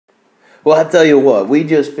Well, I tell you what, we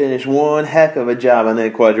just finished one heck of a job on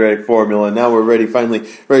that quadratic formula, and now we're finally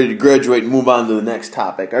ready to graduate and move on to the next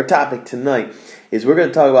topic. Our topic tonight is we're going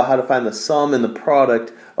to talk about how to find the sum and the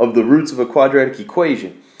product of the roots of a quadratic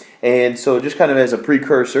equation. And so just kind of as a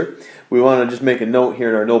precursor, we want to just make a note here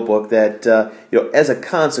in our notebook that as a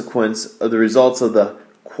consequence of the results of the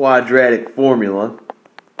quadratic formula,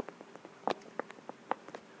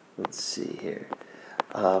 let's see here,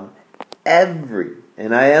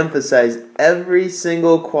 and I emphasize every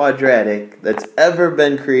single quadratic that's ever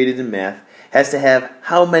been created in math has to have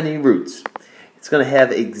how many roots? It's going to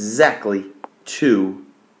have exactly 2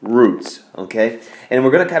 roots, okay? And we're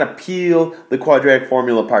going to kind of peel the quadratic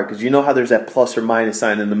formula apart because you know how there's that plus or minus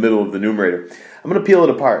sign in the middle of the numerator. I'm going to peel it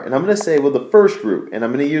apart and I'm going to say, well, the first root, and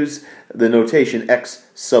I'm going to use the notation x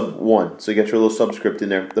sub 1. So you get your little subscript in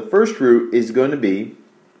there. The first root is going to be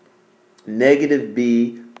negative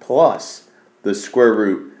b plus the square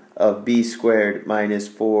root of b squared minus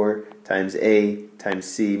 4 times a times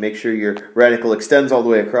c. Make sure your radical extends all the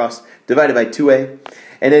way across, divided by 2a.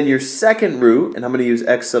 And then your second root, and I'm going to use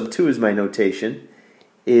x sub 2 as my notation,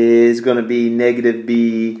 is going to be negative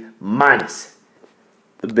b minus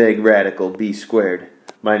the big radical b squared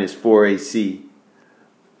minus 4ac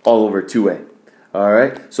all over 2a.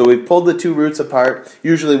 Alright, so we've pulled the 2 roots apart.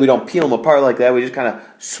 Usually we don't peel them apart like that. We just kind of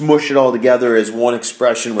smush it all together as one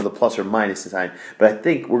expression with a plus or minus sign. But I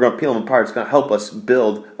think we're going to peel them apart. It's going to help us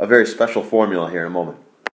build a very special formula here in a moment.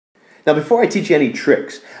 Now, before I teach you any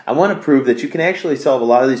tricks, I want to prove that you can actually solve a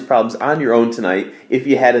lot of these problems on your own tonight if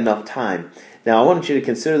you had enough time. Now, I want you to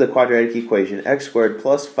consider the quadratic equation x squared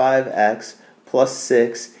plus 5x plus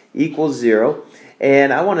 6 equals 0.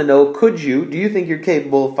 And I want to know, do you think you're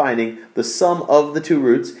capable of finding the sum of the 2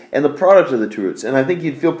 roots and the product of the 2 roots? And I think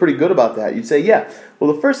you'd feel pretty good about that. You'd say, yeah.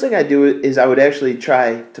 Well, the first thing I'd do is I would actually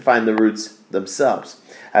try to find the roots themselves.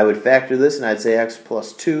 I would factor this and I'd say x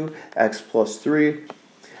plus 2, x plus 3.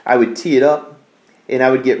 I would tee it up and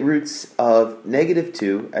I would get roots of negative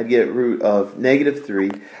 2. I'd get root of negative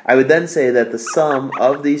 3. I would then say that the sum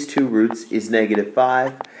of these 2 roots is negative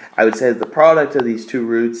 5. I would say that the product of these 2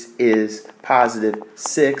 roots is positive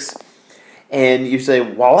 6. And you say,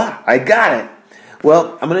 voila, I got it.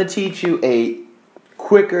 Well, I'm going to teach you a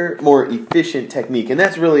quicker, more efficient technique. And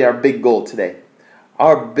that's really our big goal today.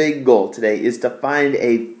 Our big goal today is to find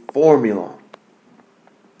a formula.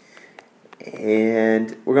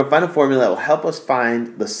 And we're going to find a formula that will help us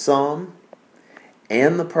find the sum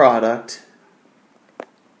and the product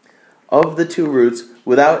of the 2 roots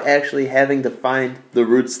without actually having to find the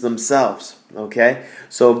roots themselves. Okay?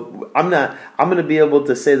 So I'm going to be able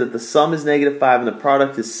to say that the sum is negative 5 and the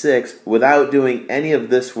product is 6 without doing any of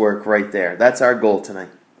this work right there. That's our goal tonight.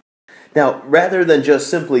 Now, rather than just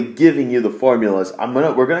simply giving you the formulas,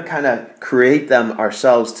 we're going to kind of create them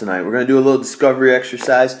ourselves tonight. We're going to do a little discovery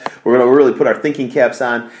exercise. We're going to really put our thinking caps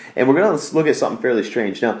on, and we're going to look at something fairly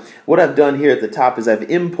strange. Now, what I've done here at the top is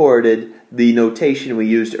I've imported the notation we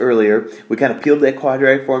used earlier. We kind of peeled that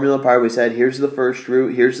quadratic formula apart. We said, here's the first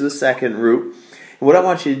root, here's the second root. And what I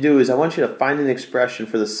want you to do is I want you to find an expression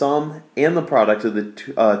for the sum and the product of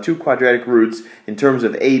the 2 quadratic roots in terms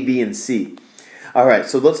of a, b, and c. Alright,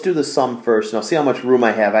 so let's do the sum first, and I'll see how much room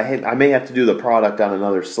I have. I may have to do the product on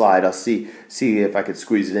another slide. I'll see if I could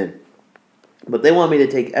squeeze it in. But they want me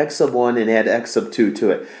to take x sub 1 and add x sub 2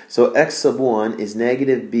 to it. So x sub 1 is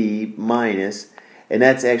negative b minus, and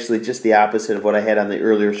that's actually just the opposite of what I had on the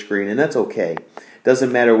earlier screen, and that's okay.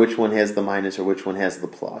 Doesn't matter which one has the minus or which one has the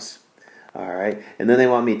plus. Alright, and then they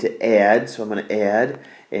want me to add, so I'm going to add,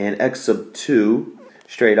 and x sub 2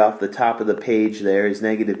 straight off the top of the page there is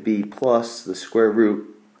negative b plus the square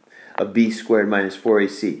root of b squared minus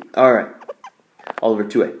 4ac. Alright, all over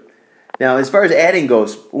 2a. Now, as far as adding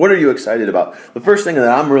goes, what are you excited about? The first thing that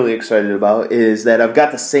I'm really excited about is that I've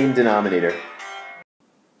got the same denominator.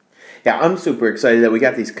 Yeah, I'm super excited that we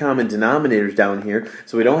got these common denominators down here,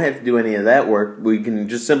 so we don't have to do any of that work. We can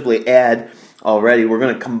just simply add already. We're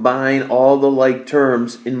going to combine all the like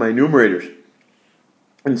terms in my numerators.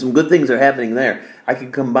 And some good things are happening there. I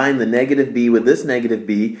can combine the negative b with this negative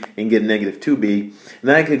b and get negative 2b. And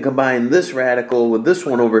then I can combine this radical with this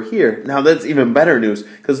one over here. Now that's even better news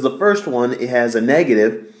because the first one it has a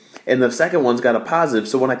negative and the second one's got a positive.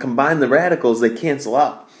 So when I combine the radicals, they cancel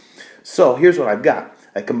out. So here's what I've got.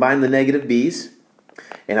 I combine the negative b's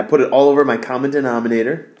and I put it all over my common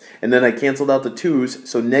denominator. And then I canceled out the 2's.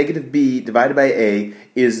 So negative b divided by a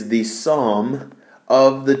is the sum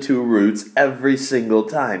of the 2 roots every single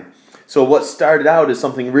time. So what started out as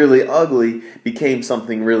something really ugly became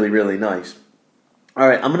something really, really nice.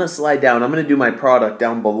 Alright, I'm going to slide down. I'm going to do my product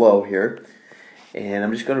down below here. And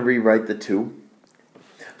I'm just going to rewrite the 2.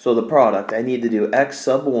 So the product, I need to do x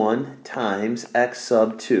sub 1 times x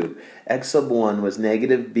sub 2. X sub 1 was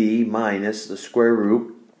negative b minus the square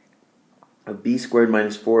root of b squared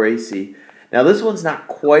minus 4ac. Now this one's not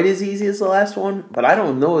quite as easy as the last one, but I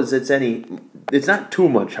don't know as it's not too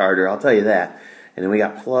much harder, I'll tell you that. And then we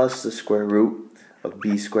got plus the square root of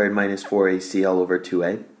b squared minus 4ac all over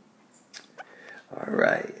 2a.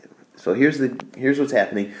 Alright, so here's what's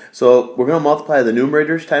happening. So we're going to multiply the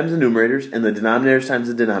numerators times the numerators and the denominators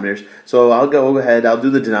times the denominators. So I'll go ahead, I'll do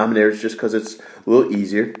the denominators just because it's a little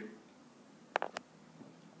easier.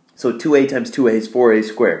 So 2a times 2a is 4a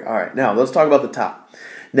squared. Alright, now let's talk about the top.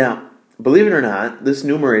 Now, believe it or not, this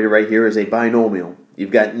numerator right here is a binomial. You've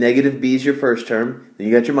got negative b is your first term, then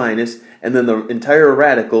you got your minus, and then the entire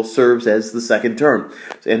radical serves as the second term.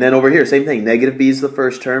 And then over here, same thing, negative b is the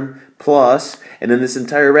first term, plus, and then this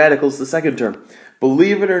entire radical is the second term.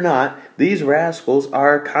 Believe it or not, these radicals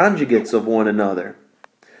are conjugates of one another.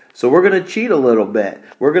 So we're going to cheat a little bit.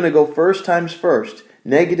 We're going to go first times first.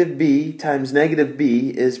 Negative b times negative b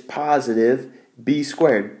is positive b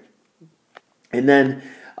squared. And then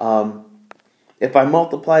if I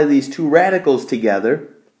multiply these two radicals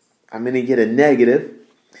together, I'm going to get a negative,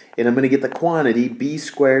 and I'm going to get the quantity b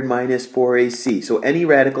squared minus 4ac. So any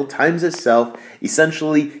radical times itself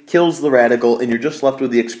essentially kills the radical, and you're just left with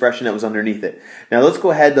the expression that was underneath it. Now let's go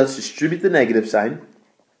ahead, let's distribute the negative sign.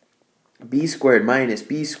 B squared minus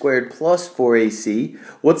b squared plus 4ac.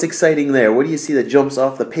 What's exciting there? What do you see that jumps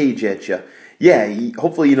off the page at you? Yeah,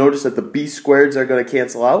 hopefully you notice that the b squareds are going to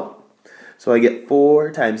cancel out. So I get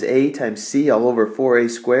 4 times a times c all over 4a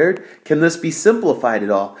squared. Can this be simplified at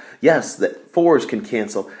all? Yes, the 4's can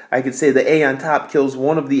cancel. I could say the a on top kills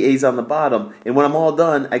one of the a's on the bottom. And when I'm all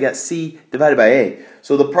done, I got c divided by a.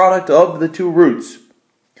 So the product of the two roots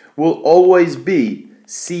will always be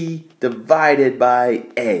c divided by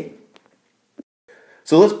a.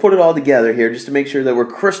 So let's put it all together here just to make sure that we're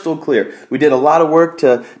crystal clear. We did a lot of work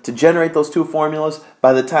to generate those two formulas.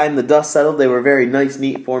 By the time the dust settled, they were very nice,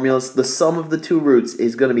 neat formulas. The sum of the two roots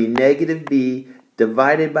is going to be negative b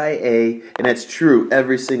divided by a, and that's true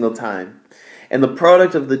every single time. And the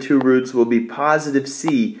product of the two roots will be positive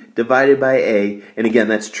c divided by a, and again,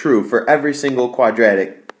 that's true for every single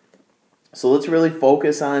quadratic. So let's really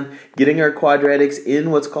focus on getting our quadratics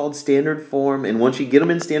in what's called standard form. And once you get them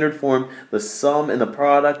in standard form, the sum and the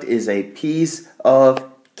product is a piece of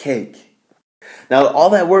cake. Now, all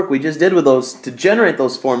that work we just did with those to generate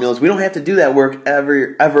those formulas, we don't have to do that work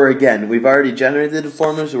ever again. We've already generated the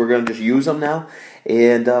formulas, so we're going to just use them now.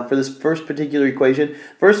 And for this first particular equation,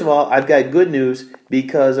 first of all, I've got good news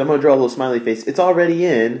because I'm going to draw a little smiley face. It's already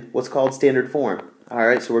in what's called standard form.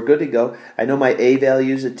 Alright, so we're good to go. I know my a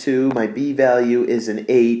value is a 2, my b value is an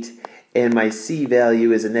 8, and my c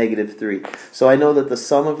value is a negative 3. So I know that the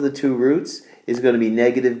sum of the two roots is going to be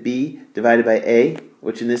negative b divided by a,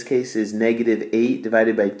 which in this case is negative 8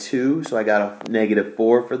 divided by 2, so I got a negative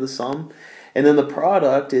 4 for the sum. And then the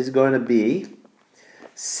product is going to be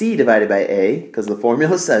c divided by a, because the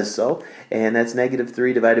formula says so, and that's negative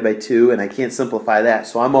 3 divided by 2, and I can't simplify that,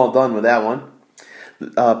 so I'm all done with that one.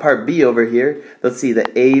 Part B over here, let's see,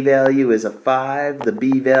 the a value is a 5, the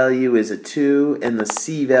b value is a 2, and the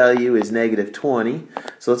c value is negative 20.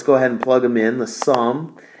 So let's go ahead and plug them in. The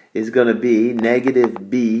sum is going to be negative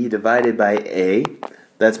b divided by a.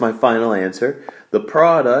 That's my final answer. The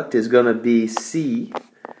product is going to be c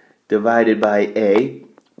divided by a,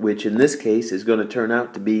 which in this case is going to turn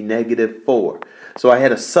out to be negative 4. So I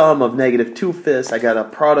had a sum of negative 2/5. I got a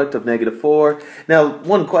product of negative 4. Now,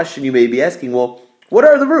 one question you may be asking, well, what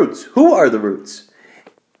are the roots? Who are the roots?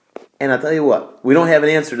 And I'll tell you what, we don't have an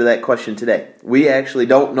answer to that question today. We actually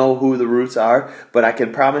don't know who the roots are, but I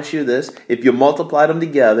can promise you this, if you multiplied them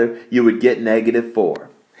together, you would get negative 4.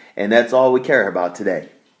 And that's all we care about today.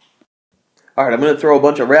 Alright, I'm going to throw a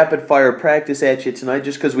bunch of rapid fire practice at you tonight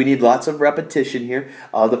just because we need lots of repetition here.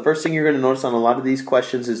 The first thing you're going to notice on a lot of these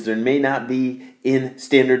questions is there may not be in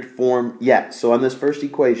standard form yet. So on this first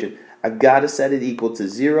equation, I've got to set it equal to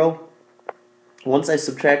 0. Once I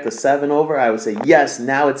subtract the 7 over, I would say, yes,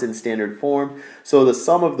 now it's in standard form. So the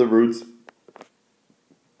sum of the roots,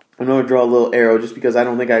 I'm going to draw a little arrow just because I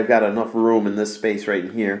don't think I've got enough room in this space right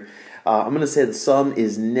in here. I'm going to say the sum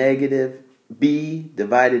is negative b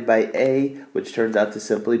divided by a, which turns out to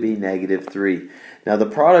simply be negative 3. Now the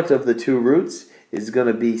product of the two roots is going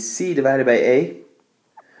to be c divided by a,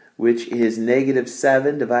 which is negative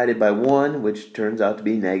 7 divided by 1, which turns out to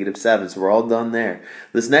be negative 7. So we're all done there.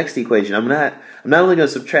 This next equation, I'm not only going to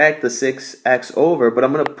subtract the 6x over, but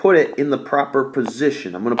I'm going to put it in the proper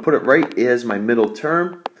position. I'm going to put it right as my middle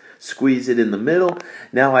term, squeeze it in the middle.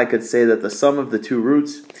 Now I could say that the sum of the two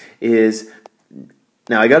roots is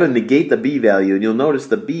Now I got to negate the b value, and you'll notice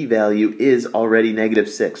the b value is already negative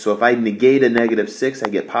 6. So if I negate a negative 6, I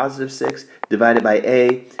get positive 6 divided by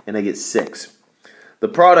a, and I get 6. The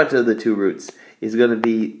product of the two roots is going to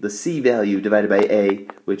be the c value divided by a,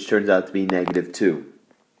 which turns out to be negative 2.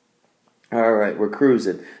 Alright, we're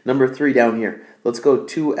cruising. Number 3 down here. Let's go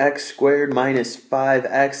 2x squared minus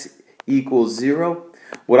 5x equals 0.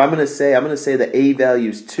 What I'm going to say the a value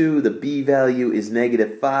is 2, the b value is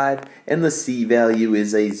negative 5, and the c value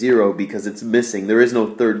is a 0 because it's missing. There is no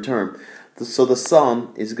third term. So the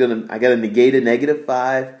sum is I got to negate a negative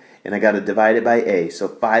 5, and I got to divide it by a. So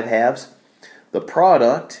 5 halves. The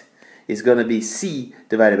product is going to be c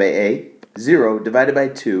divided by a. 0 divided by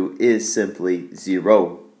 2 is simply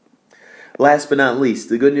 0. Last but not least,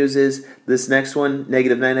 the good news is this next one,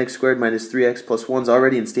 negative 9x squared minus 3x plus 1 is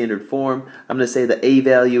already in standard form. I'm going to say the a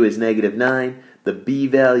value is negative 9, the b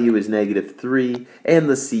value is negative 3, and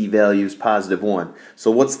the c value is positive 1. So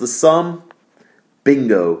what's the sum?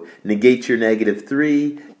 Bingo. Negate your negative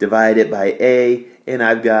 3, divide it by a, and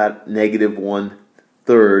I've got negative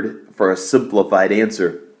 1/3 for a simplified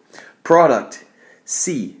answer. Product,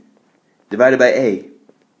 c, divided by a.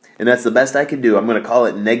 And that's the best I can do. I'm going to call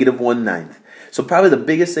it negative 1/9. So probably the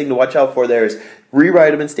biggest thing to watch out for there is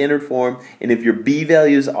rewrite them in standard form. And if your b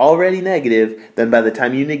value is already negative, then by the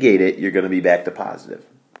time you negate it, you're going to be back to positive.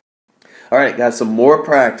 Alright, got some more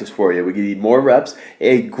practice for you. We need more reps.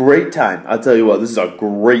 A great time. I'll tell you what, this is a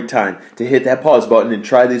great time to hit that pause button and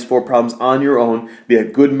try these 4 problems on your own. Be a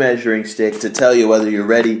good measuring stick to tell you whether you're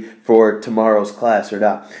ready for tomorrow's class or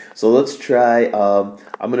not. So let's try, I'm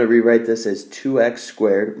going to rewrite this as 2x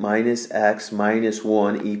squared minus x minus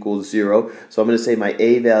 1 equals 0. So I'm going to say my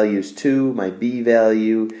a value is 2, my b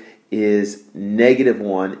value is negative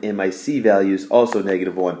 1, and my c value is also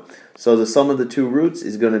negative 1. So the sum of the two roots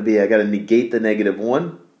is going to be, I got to negate the negative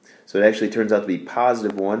 1. So it actually turns out to be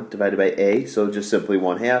positive 1 divided by a, so just simply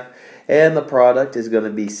 1/2. And the product is going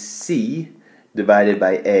to be c divided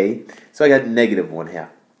by a, so I got negative 1/2.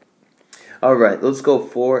 Alright, let's go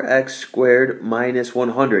 4x squared minus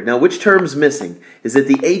 100. Now which term's missing? Is it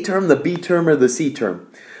the a term, the b term, or the c term?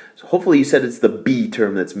 So hopefully you said it's the b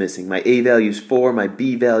term that's missing. My a value is 4, my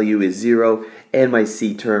b value is 0, and my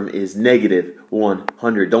c term is negative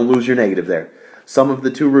 100. Don't lose your negative there. Sum of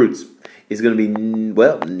the two roots is going to be,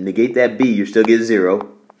 well, negate that b, you still get 0.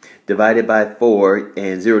 Divided by 4,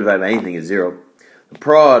 and 0 divided by anything is 0. The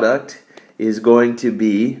product is going to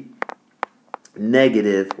be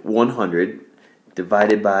negative 100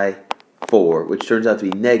 divided by 4, which turns out to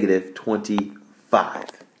be negative 25.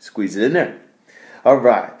 Squeeze it in there.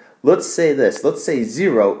 Alright, let's say this. Let's say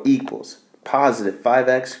 0 equals positive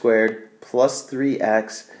 5x squared plus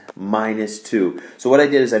 3x minus 2. So what I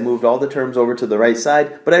did is I moved all the terms over to the right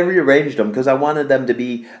side, but I rearranged them because I wanted them to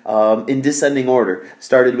be in descending order.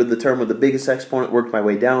 Started with the term with the biggest exponent, worked my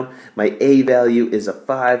way down. My a value is a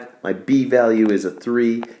 5, my b value is a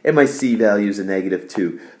 3, and my c value is a negative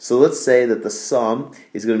 2. So let's say that the sum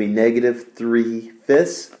is going to be negative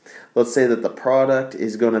 3/5. Let's say that the product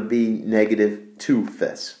is going to be negative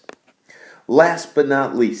 2/5. Last but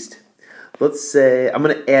not least, let's say I'm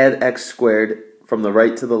going to add x squared from the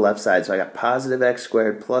right to the left side. So I got positive x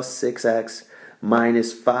squared plus 6x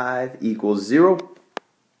minus 5 equals 0.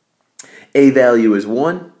 A value is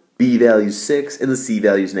 1, b value is 6, and the c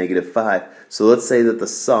value is negative 5. So let's say that the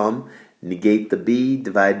sum, negate the b,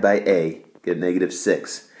 divide by a, get negative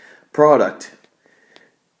 6. Product,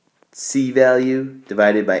 c value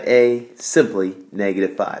divided by a, simply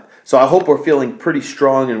negative 5. So I hope we're feeling pretty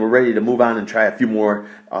strong and we're ready to move on and try a few more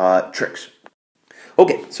tricks.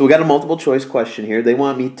 Okay, so we got a multiple choice question here. They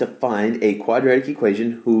want me to find a quadratic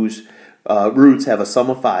equation whose roots have a sum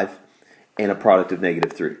of 5 and a product of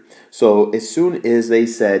negative 3. So as soon as they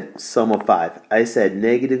said sum of 5, I said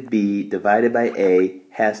negative b divided by a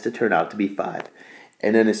has to turn out to be 5.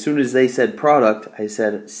 And then as soon as they said product, I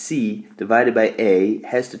said c divided by a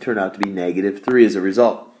has to turn out to be negative 3 as a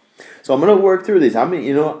result. So I'm going to work through these. I'm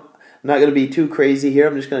not going to be too crazy here.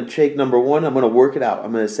 I'm just going to take number 1. I'm going to work it out.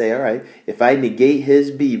 I'm going to say, all right, if I negate his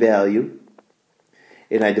b value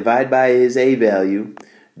and I divide by his a value,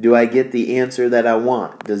 do I get the answer that I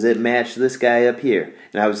want? Does it match this guy up here?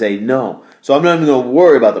 And I would say no. So I'm not even going to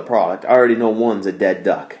worry about the product. I already know 1's a dead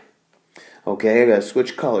duck. Okay, I got to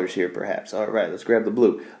switch colors here perhaps. All right, let's grab the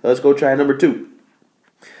blue. Let's go try number 2.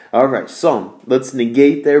 All right, sum. Let's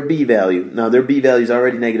negate their b value. Now, their b value is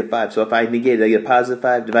already negative 5, so if I negate it, I get a positive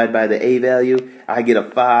 5 divided by the a value. I get a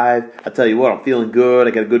 5. I'll tell you what, I'm feeling good.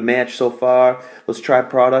 I got a good match so far. Let's try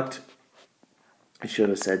product. I should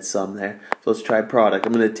have said sum there. So let's try product.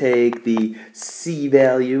 I'm going to take the C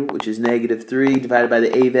value, which is -3, divided by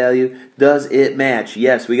the A value. Does it match?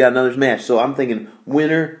 Yes, we got another match. So I'm thinking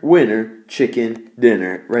winner, winner, chicken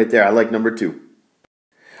dinner. Right there. I like number 2.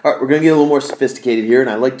 All right, we're going to get a little more sophisticated here, and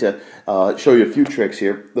I like to show you a few tricks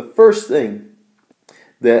here. The first thing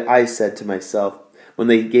that I said to myself when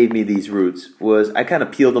they gave me these roots was I kind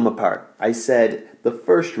of peeled them apart. I said the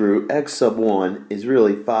first root, x sub 1, is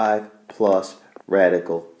really 5 plus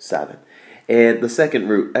radical 7. And the second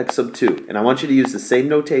root, x sub 2. And I want you to use the same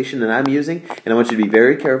notation that I'm using, and I want you to be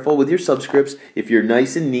very careful with your subscripts. If you're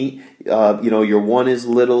nice and neat, your 1 is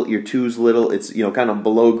little, your 2 is little, it's kind of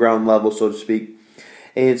below ground level, so to speak.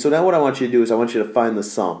 And so now what I want you to do is I want you to find the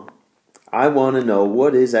sum. I want to know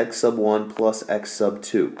what is x sub 1 plus x sub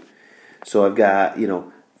 2. So I've got,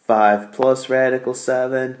 5 plus radical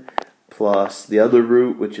 7 plus the other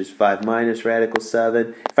root, which is 5 minus radical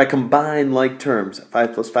 7. If I combine like terms,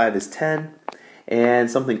 5 plus 5 is 10,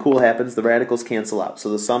 and something cool happens, the radicals cancel out. So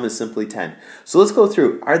the sum is simply 10. So let's go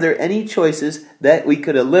through. Are there any choices that we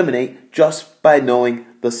could eliminate just by knowing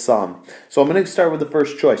the sum? So I'm going to start with the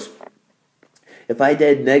first choice. If I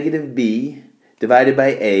did negative b divided by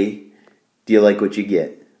a, do you like what you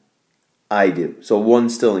get? I do. So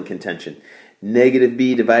 1's still in contention. Negative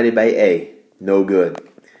b divided by a, no good.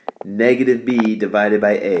 Negative b divided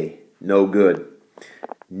by a, no good.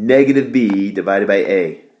 Negative b divided by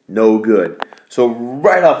a, no good. So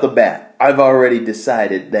right off the bat, I've already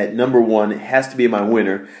decided that number 1 has to be my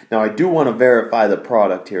winner. Now I do want to verify the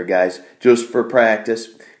product here, guys, just for practice,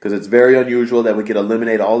 because it's very unusual that we could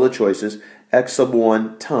eliminate all the choices. X sub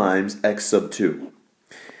 1 times x sub 2.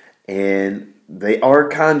 And they are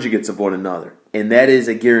conjugates of one another. And that is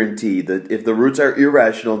a guarantee. That if the roots are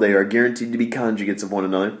irrational, they are guaranteed to be conjugates of one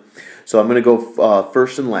another. So I'm going to go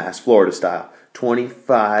first and last, Florida style.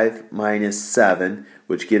 25 minus 7,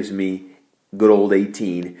 which gives me good old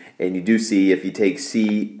 18. And you do see if you take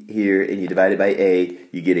C here and you divide it by A,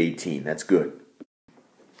 you get 18. That's good.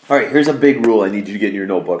 All right, here's a big rule I need you to get in your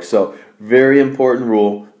notebook. So, very important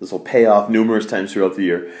rule. This will pay off numerous times throughout the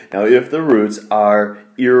year. Now, if the roots are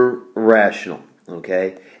irrational,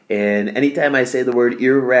 okay, and anytime I say the word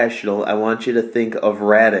irrational, I want you to think of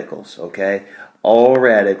radicals, okay? All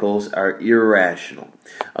radicals are irrational,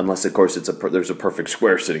 unless, of course, there's a perfect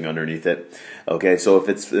square sitting underneath it. Okay, so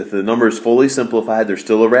if the number is fully simplified, there's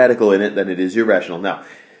still a radical in it, then it is irrational. Now,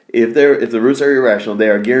 if the roots are irrational, they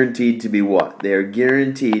are guaranteed to be what? They are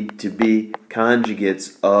guaranteed to be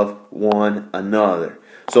conjugates of one another.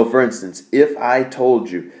 So, for instance, if I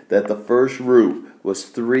told you that the first root was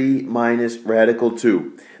 3 minus radical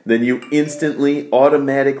 2, then you instantly,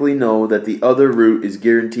 automatically know that the other root is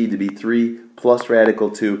guaranteed to be 3 plus radical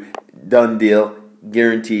 2. Done deal.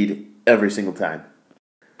 Guaranteed every single time.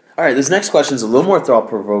 Alright, this next question is a little more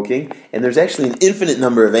thought-provoking, and there's actually an infinite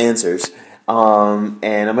number of answers.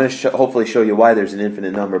 And I'm going to hopefully show you why there's an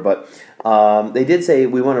infinite number. But they did say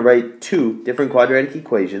we want to write 2 different quadratic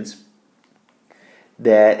equations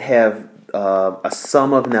that have a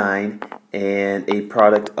sum of 9 and a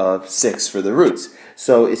product of 6 for the roots.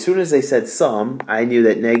 So as soon as they said sum, I knew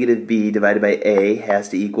that negative b divided by a has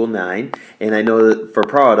to equal 9. And I know that for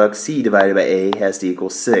product, c divided by a has to equal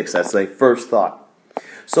 6. That's my first thought.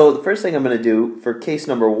 So the first thing I'm going to do for case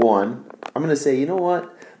number 1, I'm going to say, you know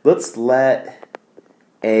what? Let's let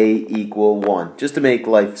a equal 1, just to make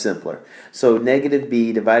life simpler. So negative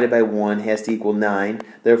b divided by 1 has to equal 9,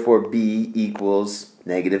 therefore b equals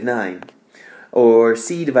negative 9. Or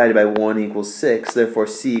c divided by 1 equals 6, therefore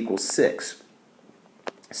c equals 6.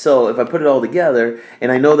 So if I put it all together,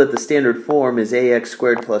 and I know that the standard form is ax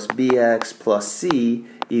squared plus bx plus c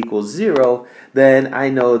equals 0, then I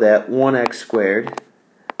know that 1x squared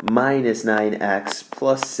minus 9x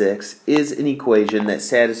plus 6 is an equation that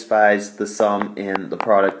satisfies the sum and the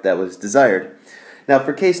product that was desired. Now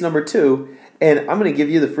for case number 2, and I'm going to give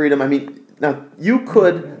you the freedom, now you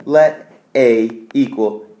could let a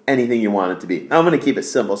equal anything you want it to be. Now I'm going to keep it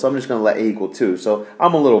simple, so I'm just going to let a equal 2. So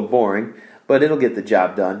I'm a little boring, but it'll get the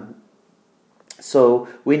job done. So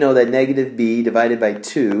we know that negative b divided by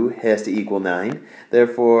 2 has to equal 9.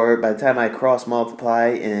 Therefore, by the time I cross multiply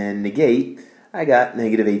and negate, I got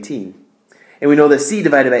negative 18. And we know that c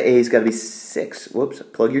divided by a has got to be 6. Whoops,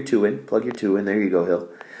 plug your 2 in. There you go, Hill.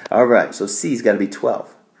 Alright, so c's got to be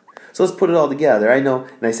 12. So let's put it all together. I know,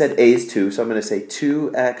 and I said a is 2, so I'm going to say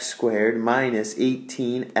 2x squared minus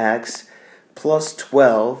 18x plus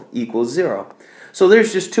 12 equals 0. So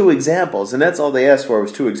there's just two examples, and that's all they asked for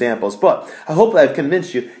was two examples. But I hope I've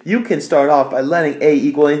convinced you. You can start off by letting A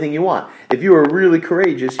equal anything you want. If you were really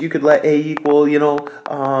courageous, you could let A equal,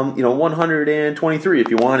 123 if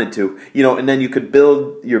you wanted to, and then you could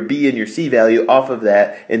build your B and your C value off of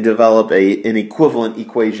that and develop an equivalent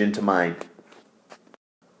equation to mine.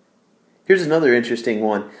 Here's another interesting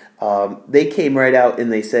one. They came right out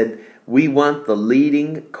and they said, we want the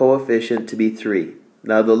leading coefficient to be 3.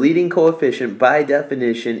 Now, the leading coefficient, by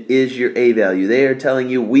definition, is your A value. They are telling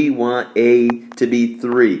you we want A to be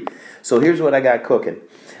 3. So here's what I got cooking.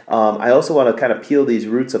 I also want to kind of peel these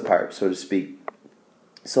roots apart, so to speak.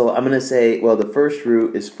 So I'm going to say, well, the first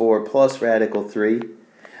root is 4 plus radical 3.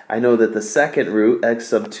 I know that the second root, x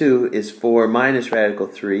sub 2, is 4 minus radical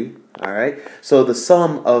 3. All right. So the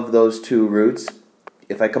sum of those two roots,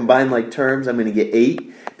 if I combine like terms, I'm going to get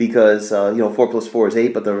 8 because 4 plus 4 is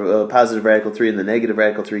 8, but the positive radical 3 and the negative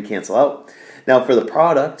radical 3 cancel out. Now for the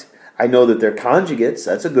product, I know that they're conjugates.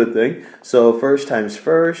 That's a good thing. So first times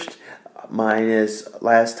first minus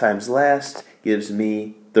last times last gives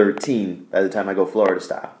me 13 by the time I go Florida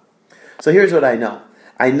style. So here's what I know.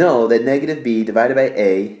 I know that negative b divided by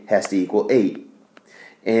a has to equal 8.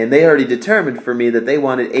 And they already determined for me that they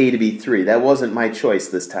wanted a to be 3. That wasn't my choice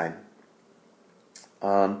this time.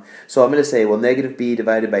 So I'm going to say, well, negative b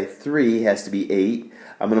divided by 3 has to be 8.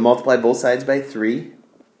 I'm going to multiply both sides by 3.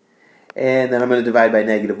 And then I'm going to divide by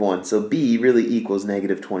negative 1. So b really equals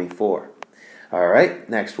negative 24. All right,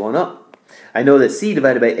 next one up. I know that c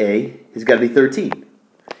divided by a has got to be 13.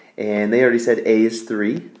 And they already said a is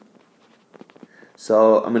 3.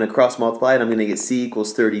 So I'm going to cross multiply it. I'm going to get c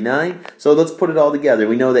equals 39. So let's put it all together.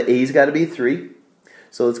 We know that a's got to be 3.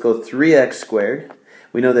 So let's go 3x squared.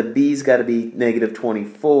 We know that b's got to be negative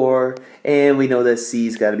 24. And we know that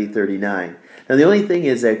c's got to be 39. Now the only thing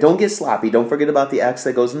is that don't get sloppy. Don't forget about the x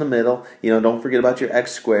that goes in the middle. Don't forget about your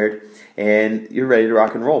x squared. And you're ready to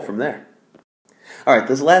rock and roll from there. Alright,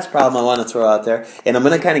 this last problem I want to throw out there, and I'm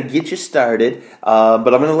going to kind of get you started,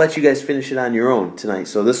 but I'm going to let you guys finish it on your own tonight.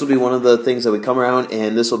 So this will be one of the things that we come around,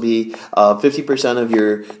 and this will be 50% of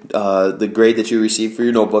your the grade that you receive for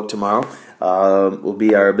your notebook tomorrow. Will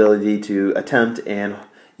be our ability to attempt and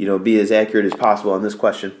be as accurate as possible on this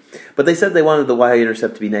question. But they said they wanted the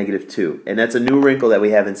y-intercept to be negative 2, and that's a new wrinkle that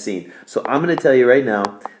we haven't seen. So I'm going to tell you right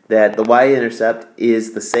now that the y-intercept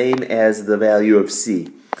is the same as the value of c.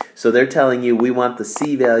 So they're telling you we want the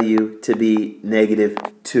c value to be negative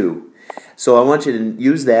 2. So I want you to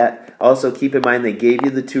use that. Also keep in mind they gave you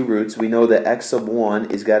the two roots. We know that x sub 1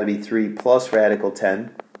 is got to be 3 plus radical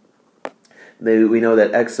 10. We know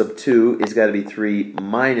that x sub 2 is got to be 3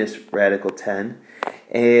 minus radical 10.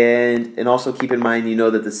 And also keep in mind you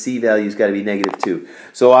know that the c value has got to be negative 2.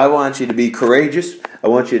 So I want you to be courageous. I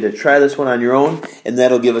want you to try this one on your own, and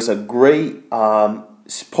that'll give us a great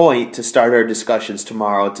point to start our discussions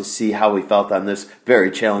tomorrow to see how we felt on this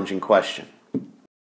very challenging question.